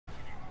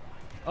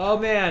Oh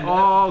man.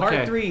 Oh, okay.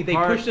 Part 3. They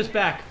pushed us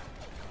back.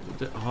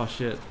 Oh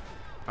shit.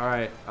 All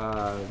right.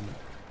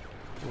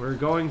 We're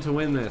going to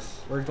win this.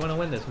 We're going to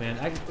win this,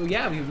 man.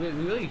 Yeah, we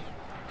really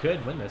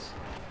could win this.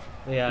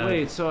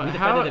 Wait. So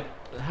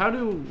how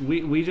do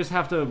we just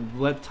have to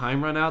let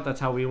time run out? That's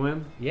how we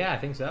win? Yeah, I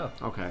think so.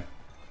 Okay.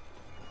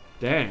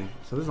 Dang.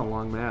 So this is a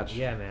long match.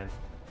 Yeah, man.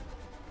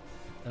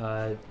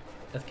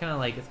 That's kind of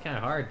like it's kind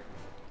of hard.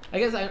 I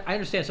guess I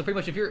understand. So pretty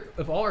much,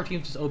 if all our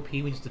teams just OP,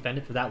 we just defend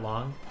it for that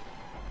long,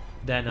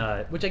 then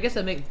which I guess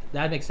that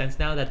makes sense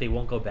now that they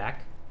won't go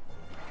back.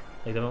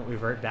 Like they won't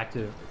revert back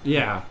to.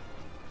 Yeah.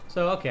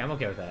 So okay, I'm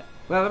okay with that.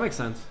 Well, that makes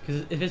sense.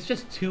 Because if it's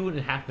just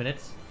 2.5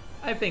 minutes,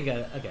 I think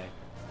okay.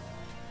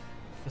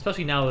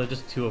 Especially now with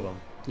just 2 of them.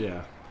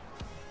 Yeah.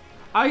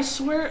 I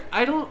swear,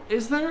 I don't.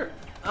 Is there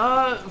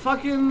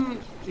fucking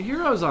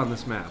heroes on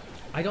this map?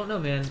 I don't know,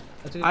 man.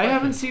 That's a good I question.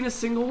 haven't seen a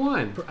single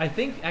one. I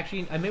think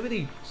actually maybe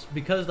they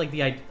because like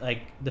the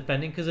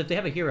defending because if they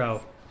have a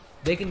hero,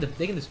 they can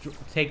just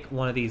take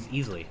one of these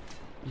easily.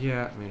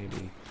 Yeah,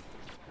 maybe.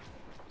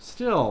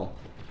 Still,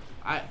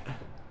 I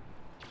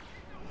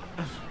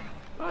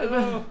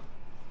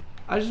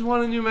just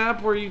want a new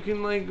map where you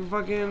can like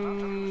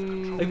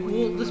fucking. Like,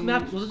 well, this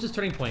map was just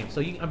Turning Point,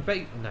 so I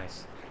bet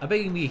nice. I bet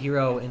you can be a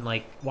hero in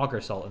like Walker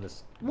Assault in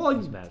this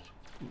match.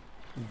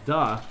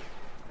 Duh.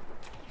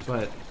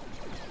 But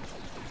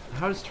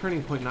how does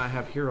Turning Point not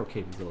have hero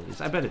capabilities?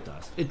 I bet it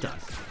does. It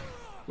does.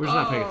 We're just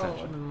not paying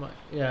attention.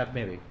 Yeah,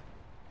 maybe.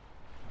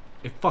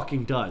 It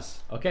fucking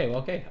does. Okay, well,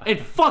 okay.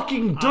 It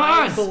fucking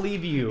does! I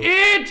believe you.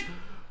 It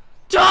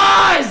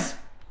does!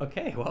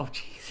 Okay, well,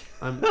 jeez.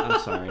 I'm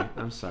sorry.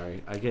 I'm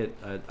sorry.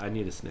 I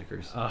need a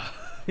Snickers.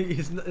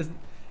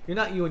 You're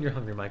not you when you're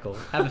hungry, Michael.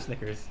 Have a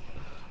Snickers.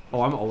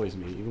 Oh, I'm always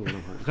me, even when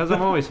I'm hungry. Because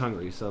I'm always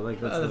hungry, so like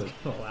that's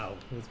wow,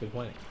 that's a good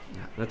point.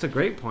 Yeah, that's a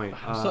great point.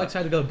 I'm so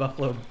excited to go to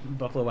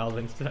Buffalo Wild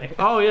Wings tonight.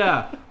 Oh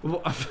yeah.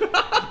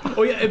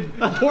 Oh yeah,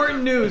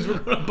 important news. We're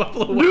going to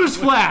Buffalo Wild Wings.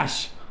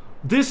 Newsflash!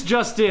 This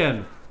just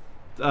in.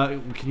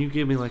 Can you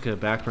give me like a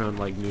background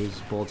like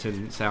news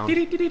bulletin sound?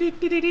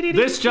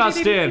 This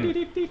just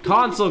in.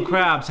 Console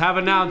Crabs have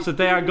announced that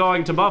they are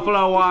going to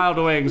Buffalo Wild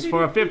Wings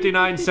for a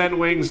 59-cent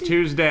wings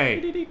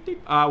Tuesday.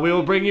 We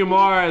will bring you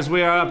more as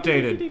we are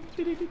updated.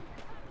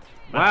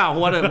 Wow,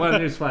 what a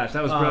news flash.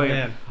 That was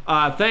brilliant.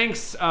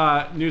 Thanks,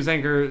 news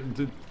anchor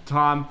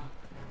Tom.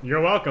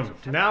 You're welcome.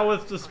 Now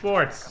with the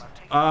sports.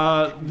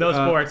 No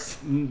sports.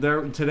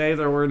 Today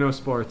there were no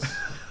sports.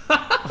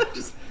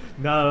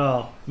 Not at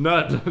all.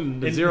 Not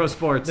zero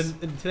sports.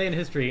 Today in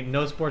history,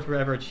 no sports were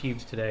ever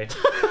achieved today.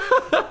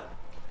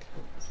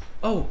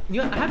 Oh,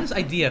 you know, I have this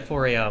idea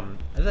for a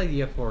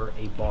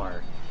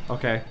bar.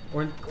 Okay.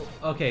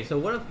 Okay, so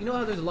what if you know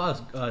how there's a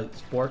lot of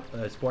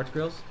sports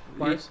grills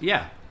bars?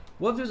 Yeah.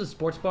 What if there's a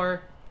sports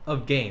bar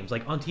of games?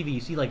 Like on TV,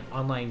 you see like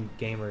online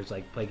gamers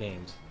like play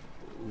games.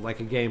 Like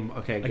a game,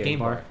 okay, a game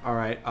bar. All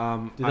right.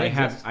 I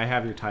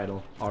have your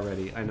title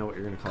already. I know what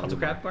you're gonna call it. Console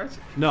Craft bars?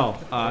 No,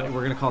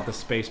 we're gonna call it the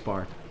Space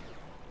Bar.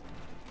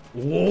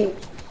 Whoa!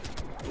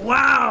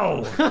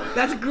 Wow,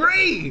 that's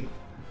great.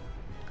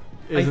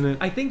 Isn't it?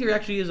 I think there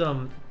actually is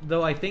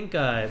though I think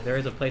there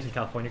is a place in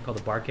California called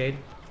the Barcade.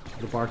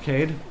 The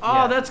Barcade?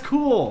 Oh, Yeah. that's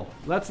cool.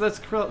 That's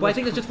cool. Well, I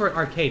think it's just for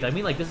arcades. I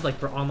mean, like this is like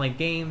for online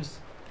games.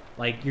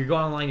 Like you're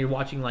going online, you're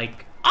watching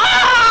like.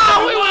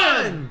 Oh, we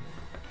won!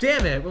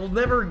 Damn it! We'll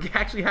never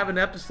actually have an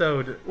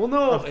episode. Well,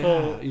 no,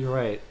 full, you're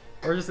right.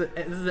 Or just this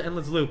is an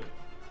endless loop.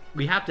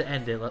 We have to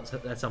end it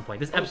at some point.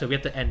 This episode, we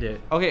have to end it.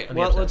 Okay,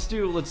 well, let's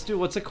do.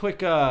 What's a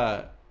quick?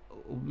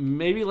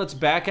 Maybe let's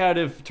back out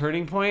of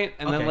Turning Point,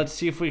 and then let's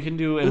see if we can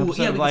do an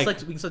episode of like.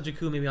 We can select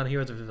Jakku maybe on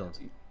Heroes or Villains.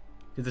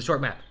 It's a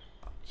short map.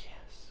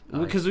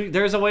 Because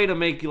there's a way to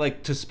make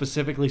to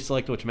specifically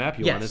select which map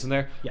you want, isn't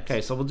there? Yes. Okay,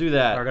 so we'll do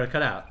that. We're gonna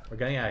cut out. We're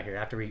getting out of here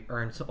after we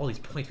earn all these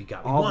points we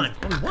got. We won.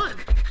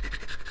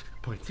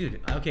 Points. Dude.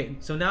 Okay,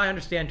 so now I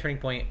understand Turning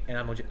Point, and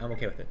I'm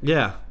okay with it.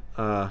 Yeah.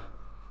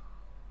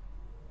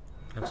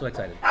 I'm so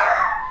excited.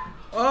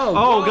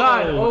 Oh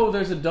God! Oh,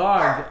 there's a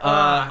dog.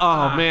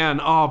 Man!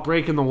 Oh,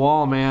 breaking the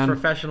wall, man!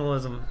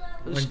 Professionalism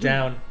went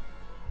down.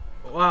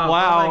 Wow!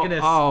 Oh my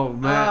goodness! Oh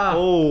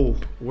man!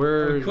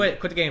 We're quit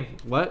the game.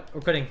 What?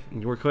 We're quitting.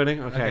 We're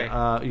quitting. Okay.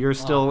 You're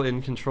still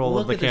in control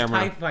of the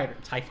camera. Look at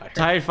this TIE Fighter.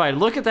 TIE Fighter.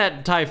 Look at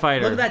that TIE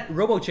Fighter. Look at that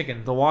Robo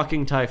Chicken. The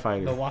walking TIE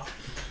Fighter.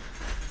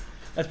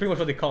 That's pretty much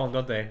what they call him,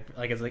 don't they?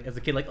 Like as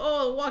a kid, like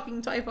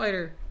walking TIE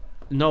Fighter.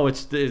 No,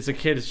 it's a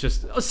kid. It's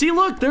just see.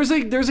 Look, there's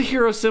a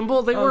hero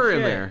symbol. They were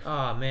in there.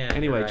 Oh man.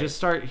 Anyway, just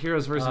start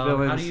heroes versus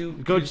villains. How do you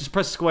just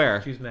press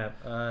square. Choose map.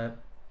 Right.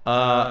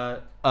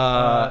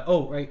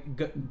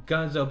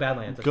 Gonzo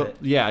Badlands. That's it.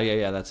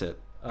 Yeah. That's it.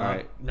 All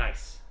right.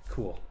 Nice.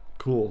 Cool.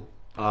 Cool.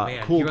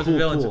 Man, cool. Heroes or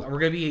villains. We're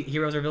gonna be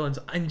heroes or villains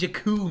in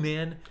Jakku,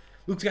 man.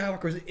 Luke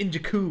Skywalker's in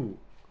Jakku,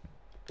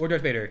 or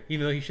Darth Vader,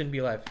 even though he shouldn't be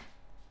alive.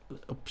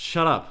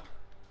 Shut up.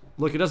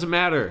 Look, it doesn't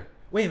matter.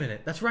 Wait a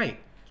minute. That's right.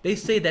 They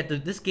say that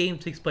this game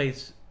takes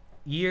place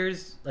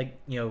years,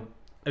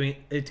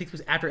 it takes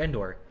place after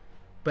Endor.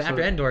 But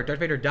after Endor, Darth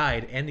Vader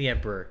died, and the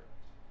Emperor,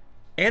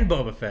 and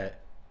Boba Fett.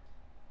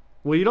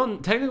 Well, you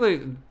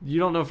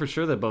don't know for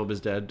sure that Boba's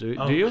dead, do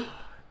Oh. you?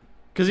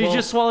 Because he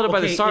just swallowed it by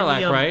the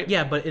Sarlacc, right?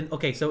 Yeah, but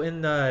so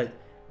in the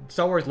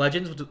Star Wars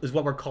Legends, which is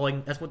what we're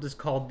calling, that's what this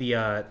called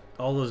the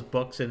all those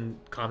books and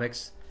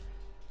comics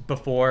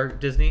before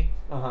Disney.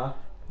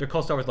 They're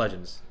called Star Wars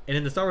Legends, and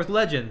in the Star Wars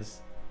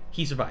Legends,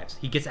 he survives.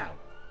 He gets out.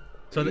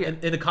 So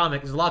in the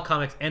comic, there's a lot of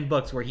comics and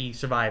books where he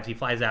survives. He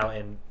flies out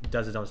and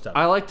does his own stuff.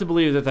 I like to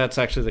believe that that's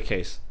actually the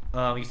case.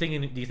 Do you think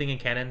in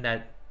canon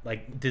that,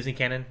 like, Disney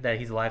canon, that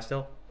he's alive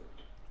still?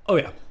 Oh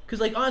yeah. Because,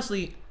 like,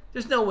 honestly,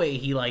 there's no way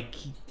he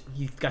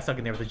got stuck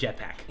in there with a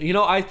jetpack. You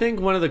know, I think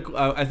one of the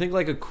I think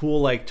like a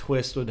cool like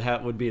twist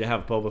would be to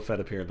have Boba Fett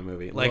appear in the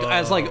movie, like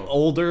as like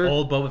old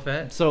Boba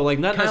Fett. So like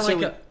not Kinda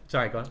necessarily.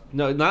 Sorry, go on.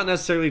 No, not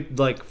necessarily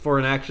like for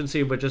an action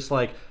scene, but just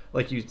like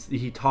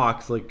he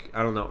talks like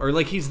I don't know, or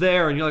like he's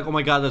there and you're like, oh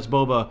my god, that's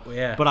Boba. Well,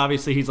 yeah. But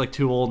obviously he's like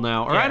too old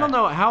now, or Yeah. I don't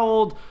know how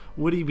old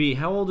would he be?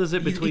 How old is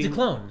it between? He's a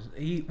clone.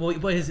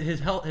 But his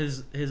health,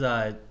 his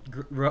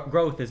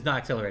growth is not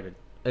accelerated.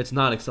 It's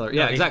not accelerated.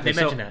 Yeah, they exactly.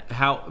 mentioned So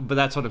that. but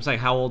that's what I'm saying.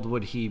 How old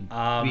would he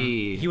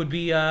be? He would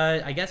be,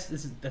 I guess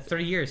that's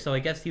 30 years, so I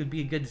guess he would be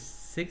a good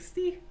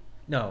 60?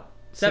 No,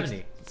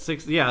 70.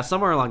 60, yeah,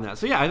 somewhere along that.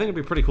 So yeah, I think it'd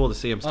be pretty cool to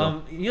see him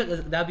still. You know,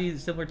 that'd be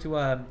similar to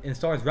in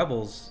Star Wars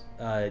Rebels.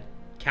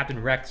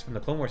 Captain Rex from the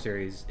Clone Wars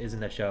series is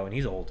in that show, and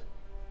he's old.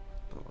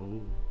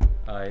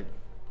 Oh.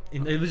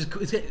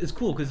 It's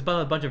cool because it's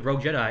about a bunch of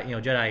rogue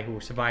Jedi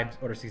who survived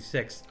Order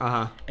 66.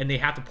 And they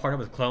have to partner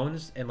with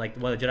clones, and like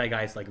one of the Jedi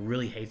guys like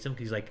really hates him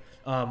because he's like,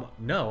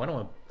 no, I don't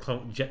want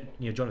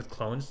to join with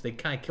clones. They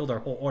kind of killed our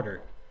whole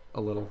order.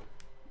 A little,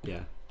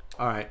 yeah.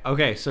 All right,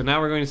 okay. So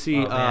now we're going to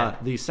see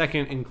the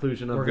second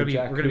inclusion of We're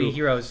gonna be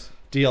heroes.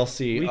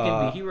 DLC. We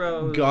can be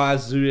heroes.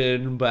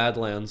 Gazooin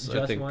Badlands. Just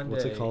I think. one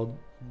What's day. it called?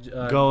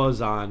 The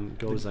Gozam.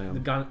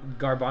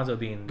 garbanzo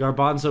bean.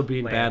 Garbanzo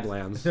bean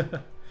lands. Badlands.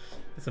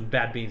 Some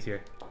bad beans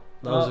here.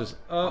 Those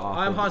are awful.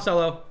 I'm Han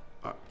Solo.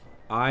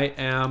 I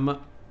am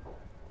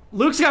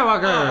Luke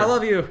Skywalker. I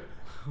love you.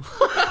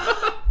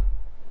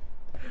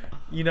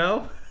 You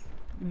know?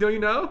 Don't you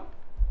know?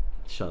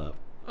 Shut up.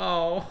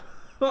 Oh.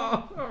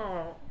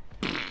 All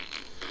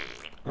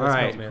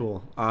right,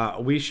 cool.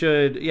 We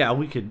should. Yeah,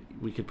 we could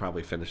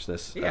probably finish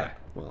this. Yeah.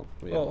 Well,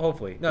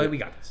 Hopefully. No, we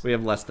got this. We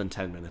have less than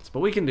 10 minutes, but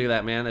we can do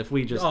that, man. If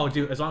we just. Oh,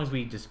 dude, as long as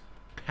we just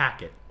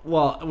pack it.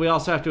 Well, we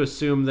also have to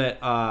assume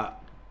that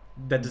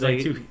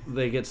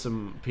They get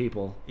some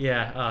people.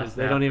 Yeah. Because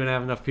they don't even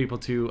have enough people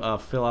to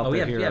fill out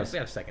their heroes. We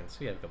have seconds.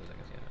 We have a couple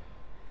seconds. Yeah.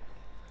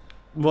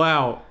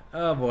 Wow.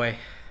 Oh boy.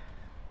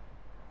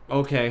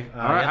 Okay.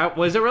 All right. Yeah.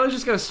 Was it really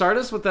just gonna start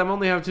us with them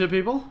only have 2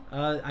 people?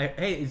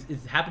 Hey,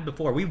 it's happened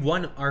before. We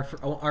won our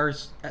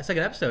second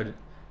episode.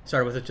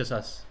 Started with just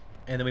us,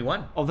 and then we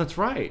won. Oh, that's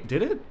right.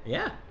 Did it?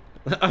 Yeah.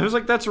 I was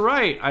like, that's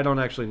right. I don't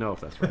actually know if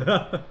that's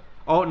right.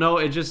 Oh no,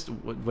 it just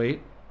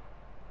wait.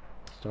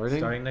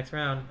 Starting next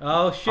round.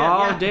 Oh shit!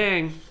 Oh yeah.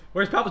 dang!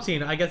 Where's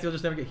Palpatine? I guess he'll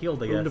just never get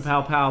healed. I guess.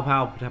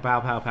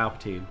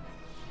 Palpatine.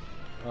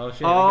 Oh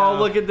shit! Oh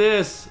look at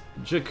this,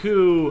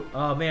 Jakku.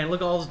 Oh man,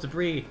 look at all this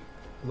debris.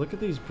 Look at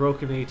these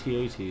broken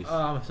AT-ATs.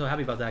 Oh, I'm so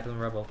happy about that because I'm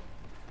a rebel.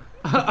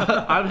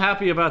 I'm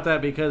happy about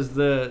that because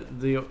the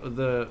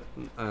never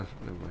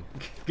mind.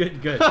 Good.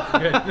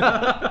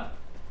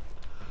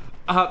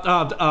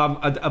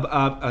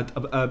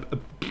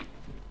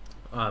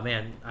 Oh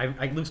man,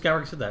 Luke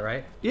Skywalker said that,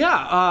 right?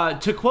 Yeah,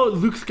 to quote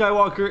Luke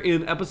Skywalker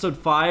in Episode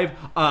 5,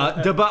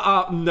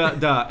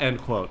 end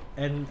quote.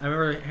 And I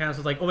remember Hannah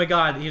was like, "Oh my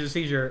God, he has a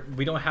seizure.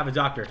 We don't have a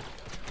doctor."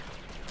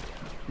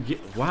 Yeah,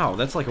 wow,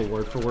 that's like a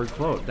word-for-word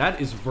quote. That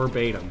is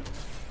verbatim.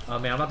 Oh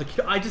man, I'm about to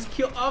kill.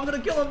 I'm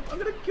gonna kill him. I'm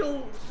gonna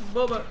kill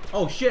Boba.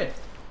 Oh shit!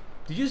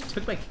 Did you just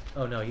took my?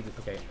 Oh no, he did.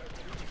 Okay.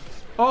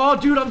 Oh,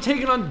 dude, I'm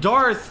taking on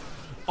Darth.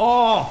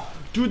 Oh,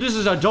 dude, this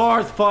is a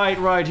Darth fight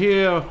right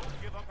here.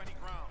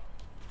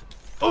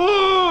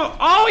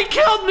 Oh, he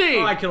killed me!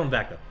 Oh, I killed him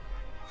back though.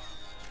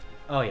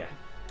 Oh yeah,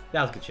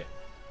 that was good shit.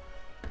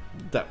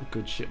 That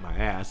good shit my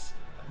ass.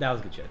 That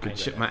was good shit. Good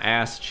shit my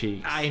ass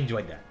cheeks. I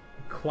enjoyed that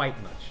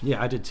quite much. Yeah,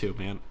 I did too,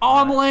 man. Oh,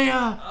 I'm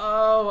Leia.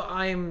 Oh,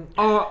 I'm.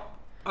 Oh,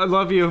 I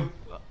love you.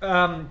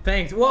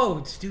 Thanks.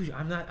 Whoa, dude,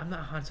 I'm not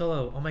Han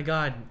Solo. Oh my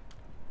God,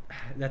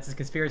 that's a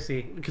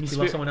conspiracy. She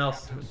loves someone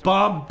else.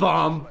 Bum.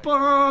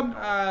 Well,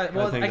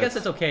 I guess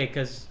that's okay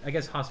because I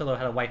guess Han Solo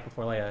had a wife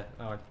before Leia.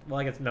 Oh, well,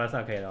 I guess no, that's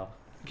not okay at all.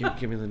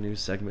 Give me the news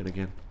segment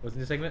again. What's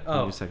the new segment?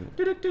 Oh. New segment.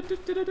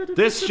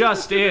 This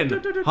just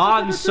in.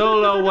 Han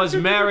Solo was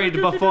married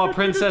before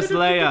Princess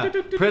Leia.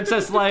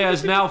 Princess Leia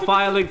is now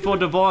filing for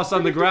divorce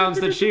on the grounds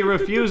that she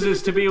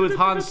refuses to be with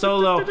Han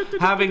Solo,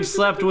 having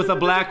slept with a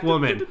black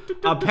woman.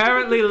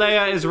 Apparently,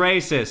 Leia is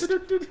racist.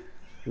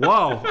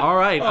 Whoa. All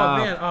right. Oh,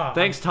 man. Oh,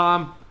 thanks,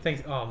 Tom.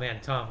 Thanks. Oh, man,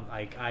 Tom.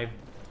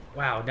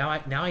 Wow.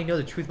 Now I know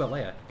the truth about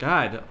Leia.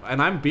 God, and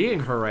I'm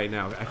being her right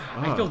now.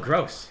 I feel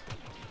gross.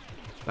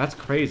 That's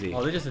crazy.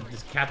 Oh, they're just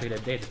decapitated.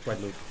 They just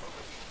spread loot.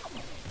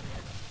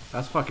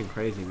 That's fucking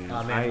crazy, man.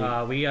 Oh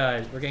man,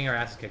 we're getting our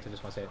asses kicked. I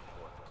just want to say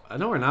it.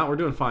 No, we're not. We're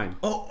doing fine.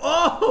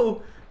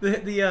 Oh,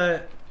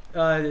 the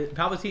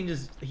Palpatine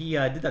just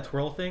did that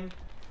twirl thing,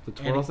 The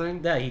twirl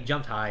thing? Yeah, he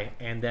jumped high,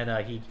 and then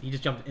he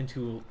just jumped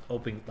into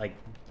open like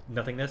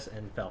nothingness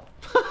and fell.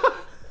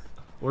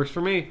 Works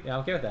for me. Yeah, I'm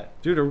okay with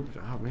that. Dude,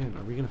 oh man,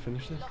 are we gonna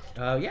finish this?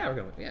 Yeah, we're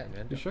going. Yeah,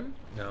 man. You sure?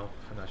 No,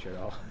 I'm not sure at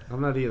all.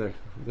 I'm not either.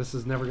 This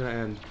is never gonna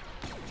end.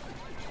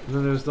 And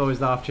then there's always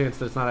the off chance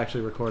that it's not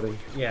actually recording.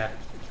 Yeah.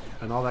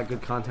 And all that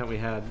good content we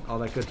had, all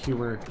that good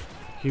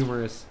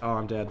humorous. Oh,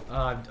 I'm dead.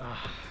 Son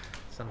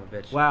of a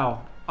bitch.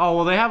 Wow. Oh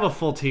well, they have a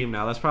full team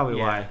now. That's probably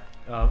why.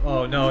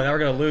 Oh no, now we're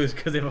gonna lose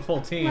because they have a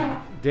full team.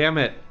 Damn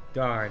it.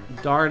 Darn.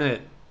 Darn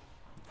it.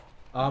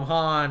 I'm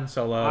Han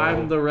Solo.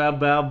 I'm the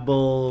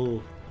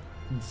rebel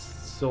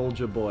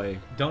soldier boy.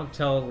 Don't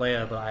tell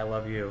Leia, but I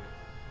love you.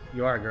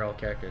 You are a girl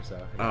character, so.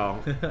 Oh.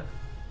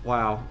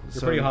 Wow.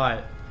 You're pretty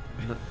hot.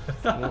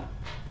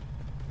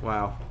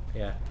 Wow.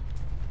 Yeah.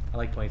 I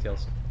like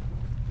ponytails.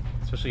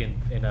 Especially in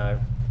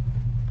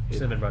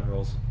cinnamon bun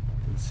rolls.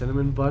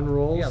 Cinnamon bun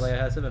rolls? Yeah, Leia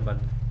has cinnamon bun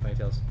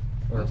ponytails.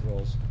 Or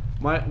rolls.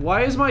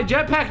 Why is my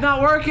jetpack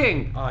not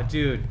working? Oh,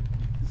 dude.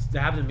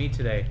 That happened to me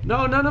today.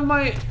 No, none of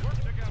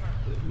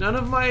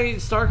my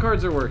star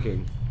cards are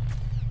working.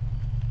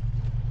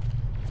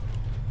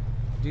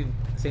 Dude,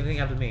 same thing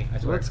happened to me, I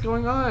swear. What's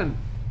going on?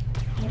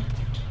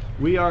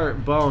 We are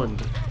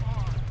boned.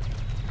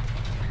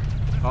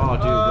 Oh,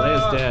 dude,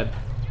 Leia's dead.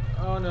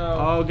 Oh, no.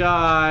 Oh,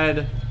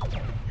 God.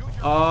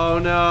 Oh, no. Oh,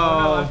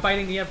 no, I'm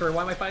fighting the Emperor.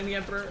 Why am I fighting the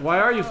Emperor? Why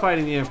are you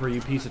fighting the Emperor, you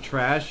piece of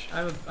trash?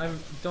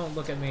 Don't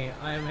look at me.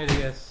 I am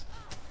hideous.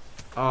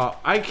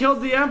 I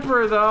killed the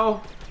Emperor, though.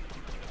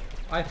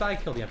 I thought I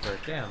killed the Emperor.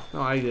 Damn.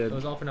 No, I did. It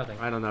was all for nothing.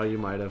 I don't know, you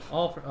might have.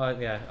 All for,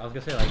 yeah, I was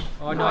gonna say, like,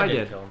 oh, no, I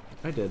didn't kill him.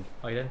 I did.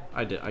 Oh, you did?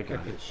 I did. I got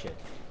it. Good shit.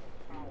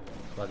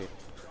 Love you.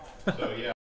 So, yeah.